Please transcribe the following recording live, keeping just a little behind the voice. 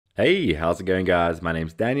Hey, how's it going guys? My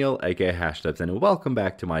name's Daniel, aka HashLips, and welcome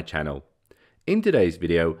back to my channel. In today's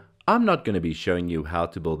video, I'm not going to be showing you how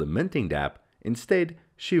to build a minting dapp, instead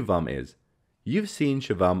Shivam is. You've seen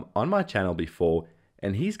Shivam on my channel before,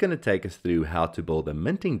 and he's going to take us through how to build a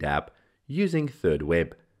minting dapp using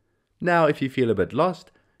thirdweb. Now if you feel a bit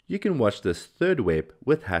lost, you can watch this thirdweb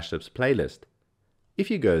with HashLips playlist.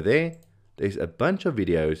 If you go there, there's a bunch of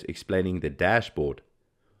videos explaining the dashboard.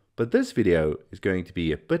 But this video is going to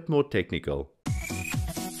be a bit more technical.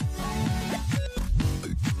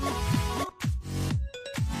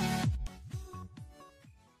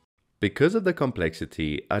 Because of the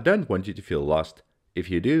complexity, I don't want you to feel lost.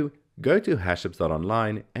 If you do, go to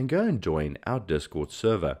hashlips.online and go and join our Discord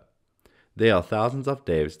server. There are thousands of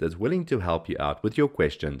devs that's willing to help you out with your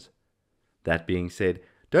questions. That being said,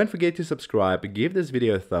 don't forget to subscribe, give this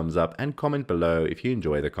video a thumbs up and comment below if you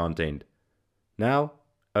enjoy the content. Now,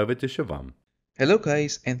 over to Shivam. Hello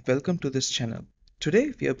guys and welcome to this channel.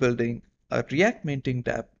 Today we are building a React minting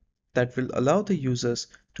dapp that will allow the users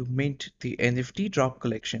to mint the NFT drop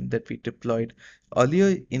collection that we deployed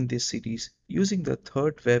earlier in this series using the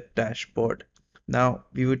thirdweb dashboard. Now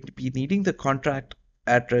we would be needing the contract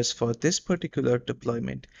address for this particular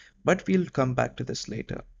deployment, but we'll come back to this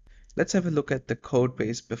later. Let's have a look at the code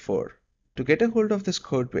base before. To get a hold of this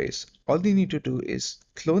code base, all you need to do is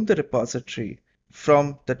clone the repository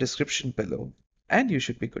from the description below and you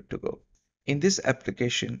should be good to go. In this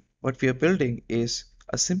application, what we are building is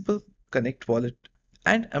a simple connect wallet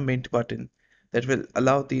and a mint button that will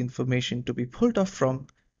allow the information to be pulled off from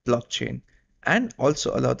blockchain and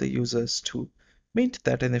also allow the users to mint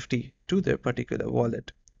that NFT to their particular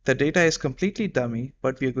wallet. The data is completely dummy,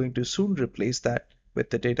 but we are going to soon replace that with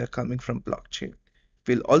the data coming from blockchain.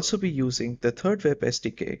 We'll also be using the thirdweb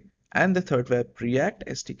SDK and the thirdweb React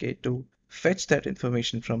SDK to fetch that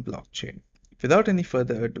information from blockchain. Without any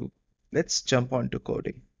further ado, let's jump on to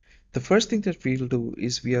coding. The first thing that we'll do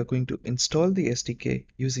is we are going to install the SDK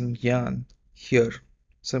using yarn here.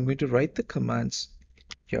 So I'm going to write the commands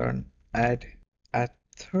yarn add at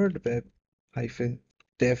thirdweb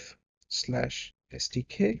dev/SDK.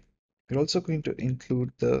 We're also going to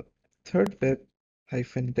include the thirdweb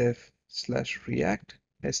dev/React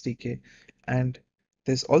SDK, and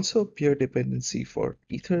there's also a peer dependency for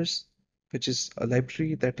ethers, which is a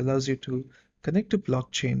library that allows you to connect to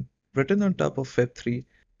blockchain written on top of Web3.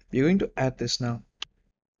 We're going to add this now.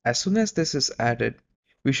 As soon as this is added,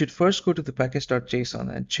 we should first go to the package.json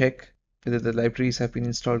and check whether the libraries have been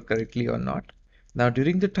installed correctly or not. Now,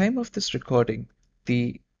 during the time of this recording,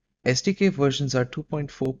 the SDK versions are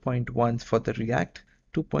 2.4.1 for the React,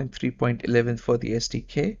 2.3.11 for the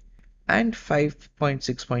SDK, and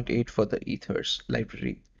 5.6.8 for the ethers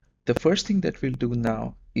library. The first thing that we'll do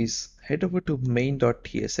now is head over to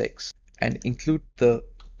main.tsx and include the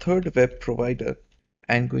thirdweb provider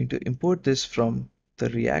and going to import this from the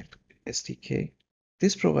React SDK.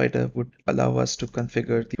 This provider would allow us to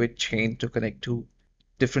configure the with chain to connect to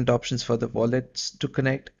different options for the wallets to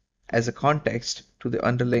connect as a context to the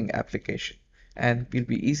underlying application. And we'll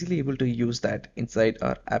be easily able to use that inside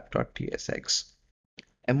our app.tsx.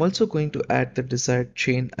 I'm also going to add the desired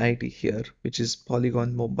chain ID here, which is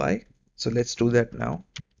Polygon Mumbai. So let's do that now.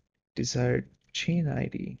 Desired chain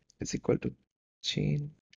ID is equal to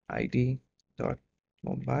chain ID dot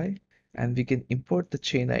Mumbai, and we can import the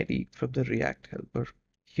chain ID from the React helper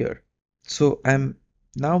here. So I'm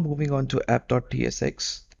now moving on to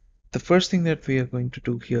app.tsx. The first thing that we are going to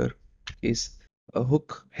do here is a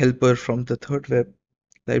hook helper from the thirdweb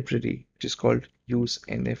library, which is called use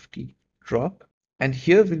NFT drop. And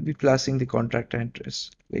here we'll be passing the contract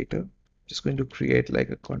address later. Just going to create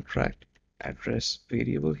like a contract address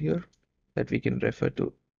variable here that we can refer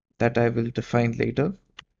to, that I will define later.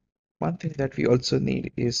 One thing that we also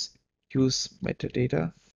need is use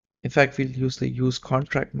metadata. In fact, we'll use the use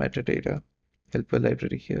contract metadata helper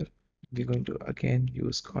library here. We're going to again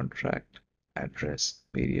use contract address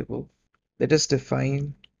variable. Let us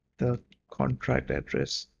define the contract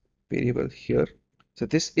address variable here. So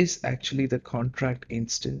this is actually the contract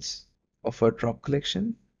instance of our drop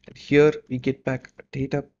collection. And here we get back a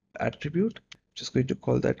data attribute. Just going to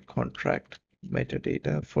call that contract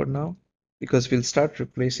metadata for now, because we'll start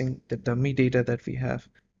replacing the dummy data that we have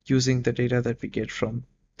using the data that we get from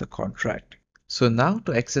the contract. So now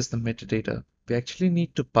to access the metadata, we actually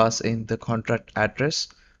need to pass in the contract address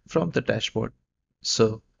from the dashboard.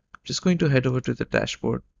 So I'm just going to head over to the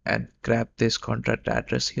dashboard and grab this contract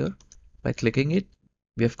address here. By clicking it,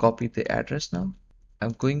 we have copied the address now.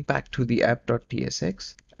 I'm going back to the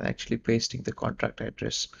app.tsx and actually pasting the contract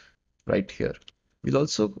address right here. We'll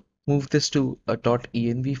also move this to a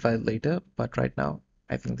 .env file later, but right now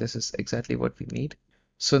I think this is exactly what we need.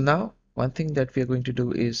 So now one thing that we are going to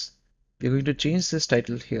do is we're going to change this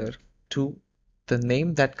title here to the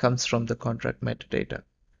name that comes from the contract metadata.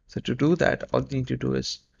 So to do that, all we need to do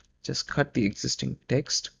is just cut the existing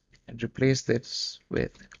text and replace this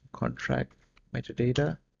with contract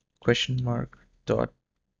metadata question mark dot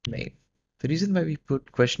name. The reason why we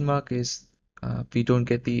put question mark is we don't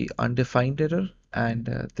get the undefined error, and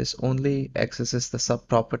this only accesses the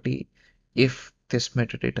subproperty if this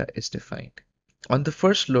metadata is defined. On the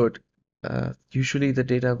first load, usually the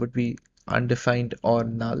data would be undefined or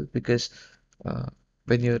null because uh,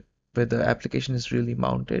 when you're when the application is really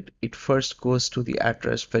mounted, it first goes to the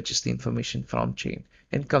address, fetches the information from chain,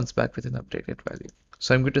 and comes back with an updated value.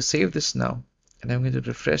 So I'm going to save this now, and I'm going to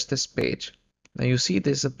refresh this page. Now you see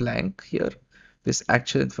there's a blank here. This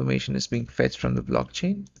actual information is being fetched from the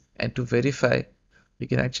blockchain, and to verify, we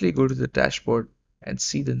can actually go to the dashboard and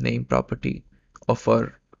see the name property of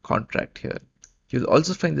our contract here. You'll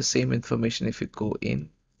also find the same information if you go in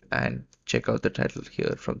and check out the title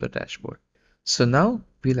here from the dashboard. So now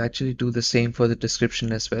we'll actually do the same for the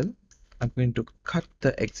description as well. I'm going to cut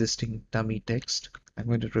the existing dummy text. I'm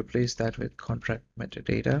going to replace that with contract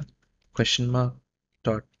metadata question mark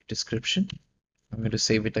dot description. I'm going to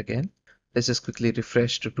save it again. Let's just quickly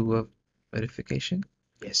refresh to do a verification.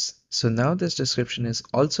 Yes. So now this description is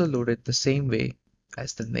also loaded the same way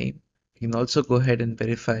as the name. You can also go ahead and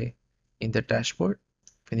verify in the dashboard.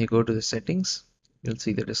 When you go to the settings, you'll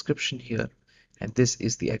see the description here. And this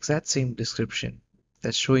is the exact same description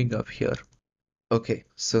that's showing up here. Okay,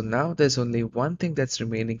 so now there's only one thing that's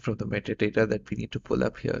remaining from the metadata that we need to pull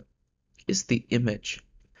up here is the image.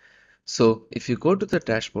 So if you go to the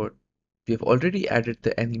dashboard, we have already added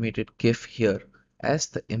the animated GIF here as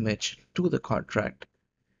the image to the contract.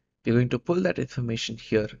 We're going to pull that information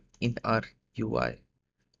here in our UI.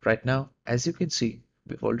 Right now, as you can see,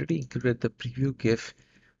 we've already included the preview GIF,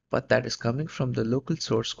 but that is coming from the local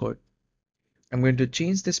source code. I'm going to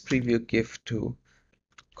change this preview GIF to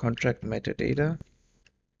contract metadata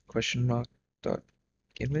question mark dot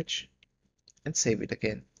image and save it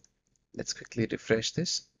again. Let's quickly refresh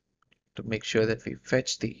this to make sure that we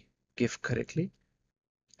fetch the GIF correctly.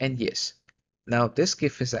 And yes, now this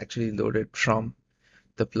GIF is actually loaded from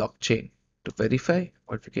the blockchain. To verify,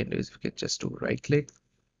 what we can do is we can just do right click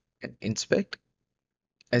and inspect.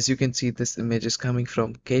 As you can see, this image is coming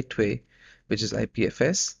from gateway, which is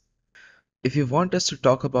IPFS. If you want us to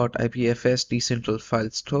talk about IPFS decentral file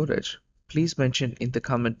storage, please mention in the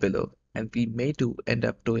comment below, and we may end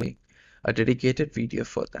up doing a dedicated video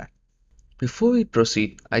for that. Before we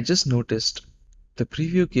proceed, I just noticed the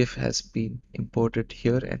preview GIF has been imported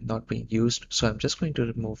here and not being used, so I'm just going to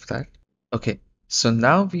remove that. Okay, so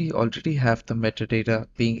now we already have the metadata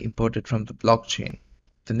being imported from the blockchain.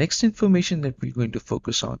 The next information that we're going to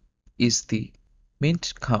focus on is the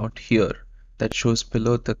mint count here that shows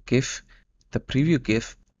below the GIF, the preview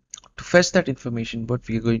GIF. To fetch that information, what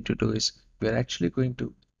we're going to do is we're actually going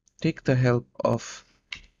to take the help of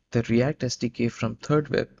the React SDK from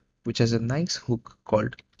thirdweb, which has a nice hook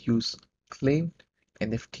called use claimed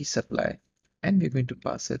NFT supply, and we're going to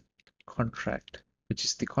pass it contract, which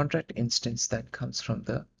is the contract instance that comes from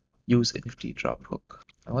the use NFT drop hook.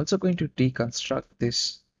 I'm also going to deconstruct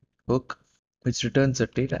this hook, which returns a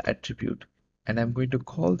data attribute, and I'm going to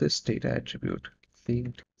call this data attribute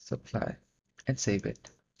claimed supply and save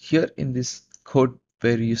it. Here in this code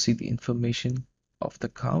where you see the information of the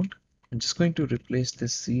count, I'm just going to replace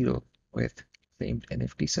this 0 with claimed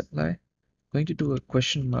NFT supply. I'm going to do a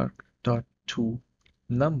question mark dot to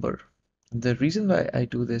number. And the reason why I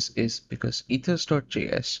do this is because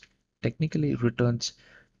ethers.js technically returns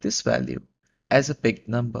this value as a big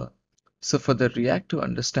number. So for the React to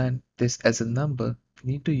understand this as a number,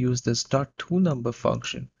 we need to use this dot to number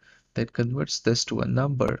function that converts this to a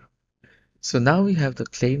number. So now we have the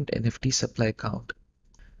claimed NFT supply count.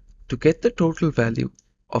 To get the total value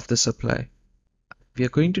of the supply, we are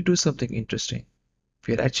going to do something interesting.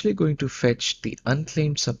 We are actually going to fetch the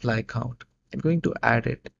unclaimed supply count and going to add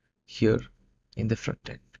it here in the front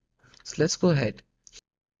end. So let's go ahead.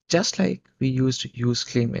 Just like we used use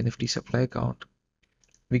claim NFT supply count,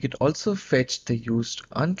 we could also fetch the used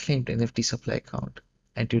unclaimed NFT supply count.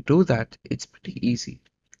 And to do that, it's pretty easy.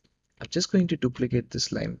 I'm just going to duplicate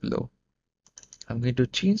this line below. I'm going to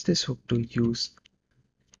change this hook to use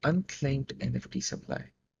unclaimed NFT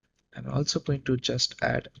supply. I'm also going to just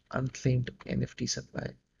add unclaimed NFT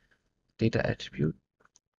supply data attribute.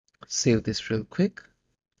 Save this real quick.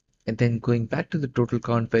 And then going back to the total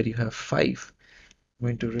count where you have 5, I'm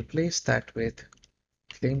going to replace that with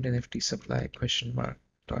claimed NFT supply question mark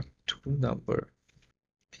dot to number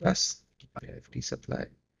plus IFT supply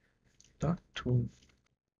dot to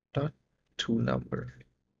number.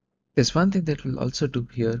 There's one thing that we'll also do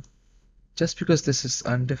here. Just because this is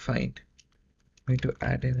undefined, I'm going to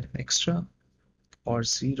add in an extra or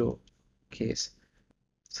zero case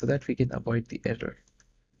so that we can avoid the error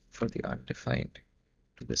for the undefined.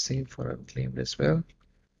 Do the same for unclaimed as well.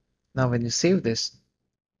 Now when you save this,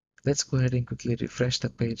 let's go ahead and quickly refresh the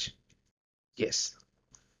page. Yes,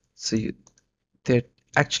 so there are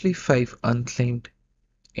actually 5 unclaimed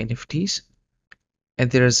NFTs and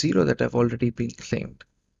there are 0 that have already been claimed.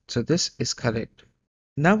 So this is correct.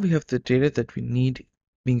 Now we have the data that we need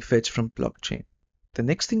being fetched from blockchain. The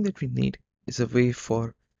next thing that we need is a way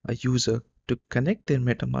for a user to connect their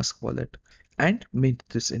MetaMask wallet and mint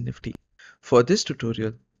this NFT. For this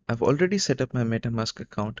tutorial, I've already set up my MetaMask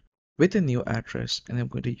account with a new address and I'm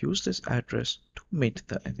going to use this address to mint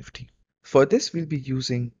the NFT. For this, we'll be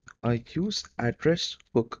using a use address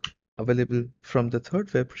hook available from the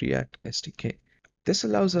thirdweb React SDK. This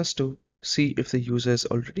allows us to see if the user is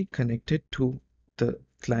already connected to the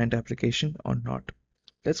client application or not.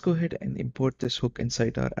 Let's go ahead and import this hook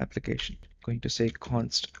inside our application. I'm going to say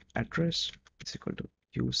const address is equal to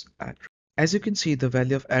use address. As you can see, the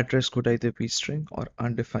value of address could either be string or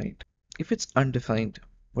undefined. If it's undefined,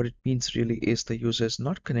 what it means really is the user is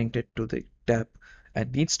not connected to the dapp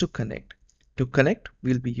and needs to connect. To connect,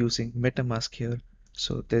 we'll be using MetaMask here.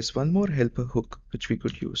 So there's one more helper hook which we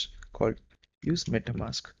could use called use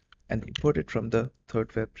MetaMask and import it from the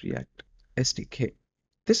thirdweb React SDK.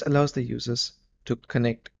 This allows the users to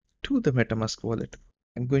connect to the MetaMask wallet.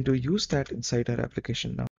 I'm going to use that inside our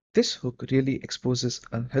application now. This hook really exposes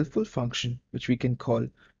a helpful function which we can call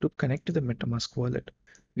to connect to the MetaMask wallet.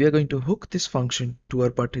 We are going to hook this function to our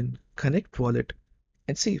button connect wallet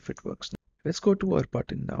and see if it works. Let's go to our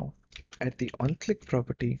button now, add the onClick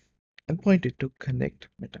property and point it to connect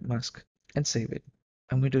MetaMask and save it.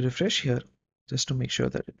 I'm going to refresh here just to make sure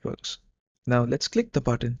that it works. Now let's click the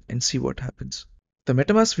button and see what happens. The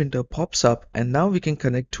MetaMask window pops up and now we can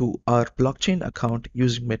connect to our blockchain account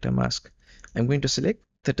using MetaMask. I'm going to select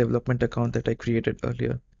the development account that I created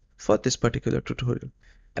earlier for this particular tutorial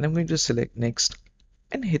and I'm going to select next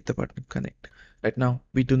and hit the button connect. Right now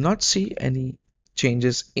we do not see any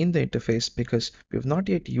changes in the interface because we have not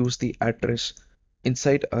yet used the address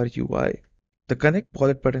inside our UI. The connect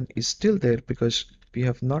wallet button is still there because we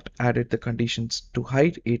have not added the conditions to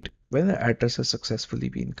hide it when the address has successfully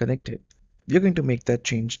been connected. We are going to make that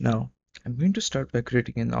change now. I'm going to start by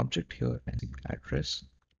creating an object here and address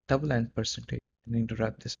double and percentage. I'm going to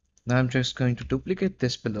wrap this. Now I'm just going to duplicate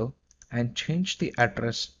this below and change the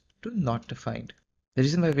address to not defined. The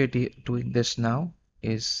reason why we're doing this now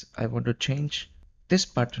is I want to change this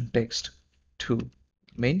button text to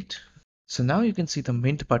mint. So now you can see the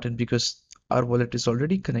mint button because our wallet is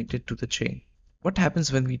already connected to the chain. What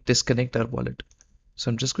happens when we disconnect our wallet? So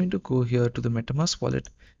I'm just going to go here to the MetaMask wallet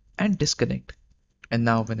and disconnect. And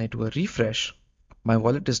now when I do a refresh, my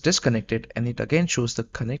wallet is disconnected and it again shows the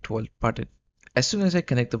connect wallet button. As soon as I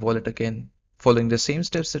connect the wallet again, following the same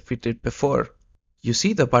steps that we did before, you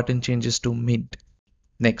see the button changes to mint.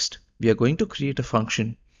 Next, we are going to create a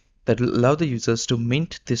function that will allow the users to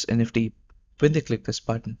mint this NFT when they click this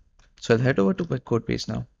button. So I'll head over to my code base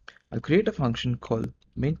now. I'll create a function called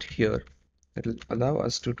mint here that will allow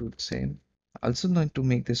us to do the same. I also going to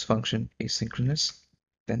make this function asynchronous.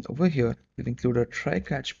 Then over here, we'll include a try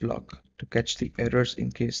catch block to catch the errors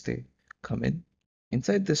in case they come in.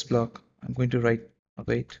 Inside this block, I'm going to write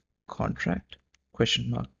await contract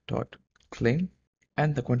question mark dot claim,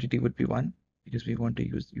 and the quantity would be 1 because we want to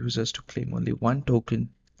use users to claim only 1 token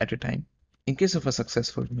at a time. In case of a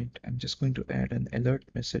successful mint, I'm just going to add an alert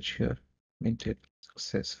message here, minted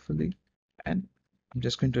successfully, and I'm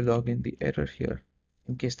just going to log in the error here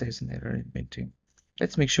in case there is an error in minting.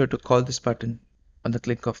 Let's make sure to call this button on the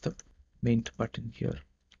click of the mint button here.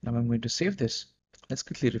 Now I'm going to save this. Let's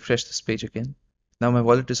quickly refresh this page again. Now my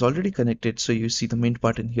wallet is already connected, so you see the mint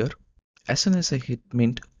button here. As soon as I hit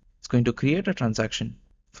mint, it's going to create a transaction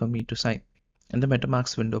for me to sign, and the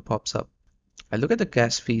MetaMask window pops up. I look at the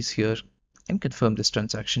gas fees here and confirm this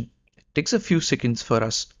transaction. It takes a few seconds for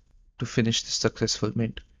us to finish this successful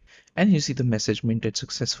mint, and you see the message minted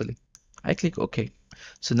successfully. I click OK.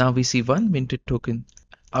 So now we see 1 minted token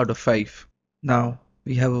out of 5. Now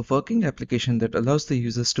we have a working application that allows the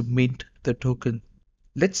users to mint the token.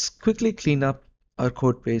 Let's quickly clean up our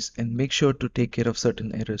code base and make sure to take care of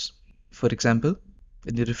certain errors. For example,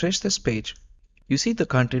 when you refresh this page, you see the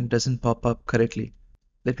content doesn't pop up correctly.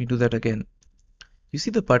 Let me do that again. You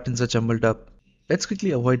see the buttons are jumbled up. Let's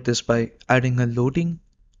quickly avoid this by adding a loading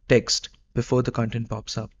text before the content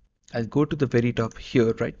pops up. I'll go to the very top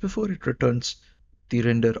here, right before it returns the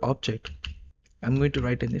render object. I'm going to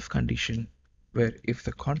write an if condition where if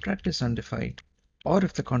the contract is undefined or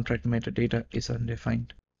if the contract metadata is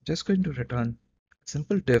undefined, I'm just going to return a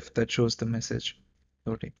simple diff that shows the message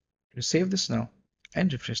loading. To save this now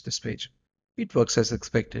and refresh this page. It works as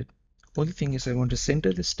expected. Only thing is I want to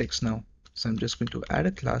center this text now. So I'm just going to add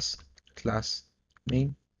a class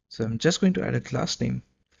name. So I'm just going to add a class name,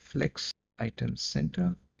 flex item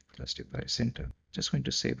center, justify center. Just going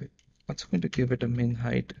to save it. Also going to give it a min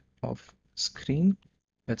height of screen.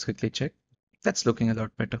 Let's quickly check. That's looking a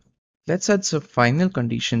lot better. Let's add some final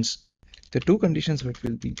conditions. The two conditions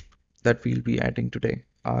that we'll be adding today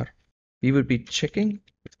are we will be checking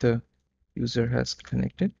if the user has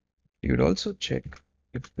connected. We would also check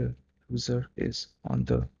if the user is on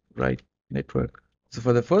the right network. So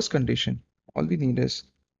for the first condition, all we need is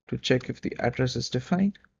to check if the address is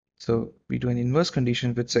defined. So we do an inverse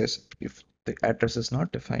condition which says if the address is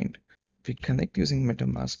not defined, we connect using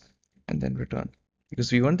MetaMask and then return,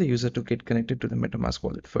 because we want the user to get connected to the MetaMask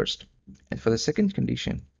wallet first. And for the second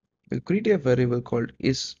condition, we'll create a variable called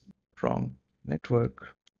wrong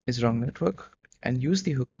network, and use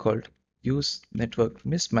the hook called use network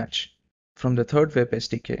mismatch from the thirdweb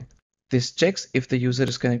SDK. This checks if the user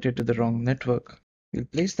is connected to the wrong network. We'll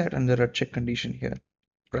place that under a check condition here.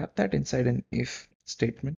 Wrap that inside an if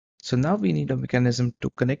statement. So now we need a mechanism to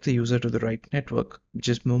connect the user to the right network, which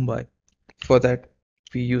is Mumbai. For that,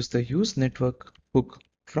 we use the use network hook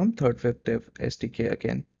from thirdweb dev SDK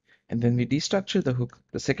again, and then we destructure the hook.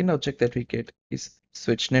 The second object that we get is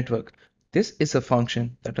switch network. This is a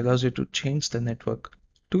function that allows you to change the network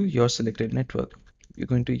to your selected network. We're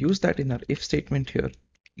going to use that in our if statement here.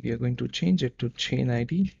 We are going to change it to chain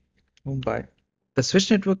ID Mumbai. The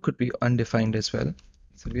switch network could be undefined as well.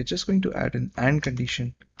 So we're just going to add an AND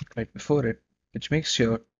condition right before it, which makes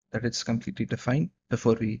sure that it's completely defined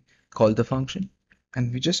before we call the function.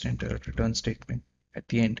 And we just enter a return statement at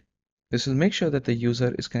the end. This will make sure that the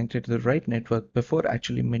user is connected to the right network before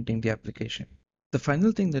actually minting the application. The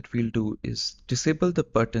final thing that we'll do is disable the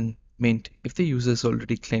button mint if the user is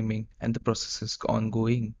already claiming and the process is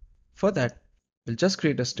ongoing. For that, we'll just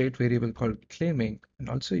create a state variable called claiming and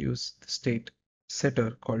also use the state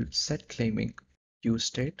setter called setClaiming. Use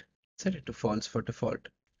state, set it to false for default.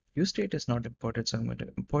 Use state is not imported, so I'm going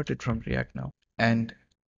to import it from React now. And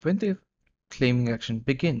when the claiming action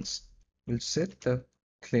begins, we'll set the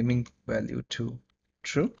claiming value to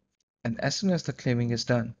true. And as soon as the claiming is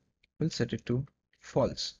done, we'll set it to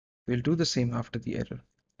false. We'll do the same after the error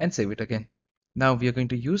and save it again. Now we are going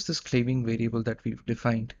to use this claiming variable that we've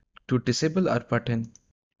defined to disable our button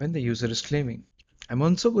when the user is claiming. I'm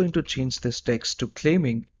also going to change this text to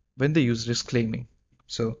claiming when the user is claiming.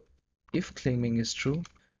 So if claiming is true,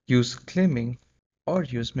 use claiming or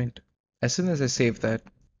use mint. As soon as I save that,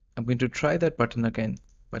 I'm going to try that button again,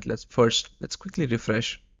 but let's quickly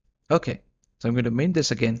refresh. Okay, so I'm going to mint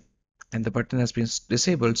this again, and the button has been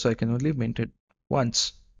disabled, so I can only mint it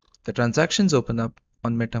once. The transactions open up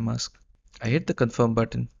on MetaMask. I hit the confirm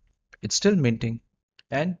button. It's still minting,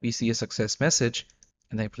 and we see a success message,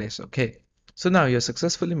 and I place OK. So now you're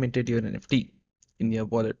successfully minted your NFT in your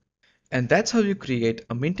wallet. And that's how you create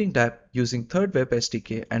a minting dapp using thirdweb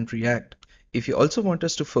SDK and React. If you also want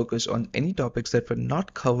us to focus on any topics that were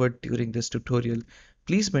not covered during this tutorial,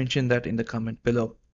 please mention that in the comment below.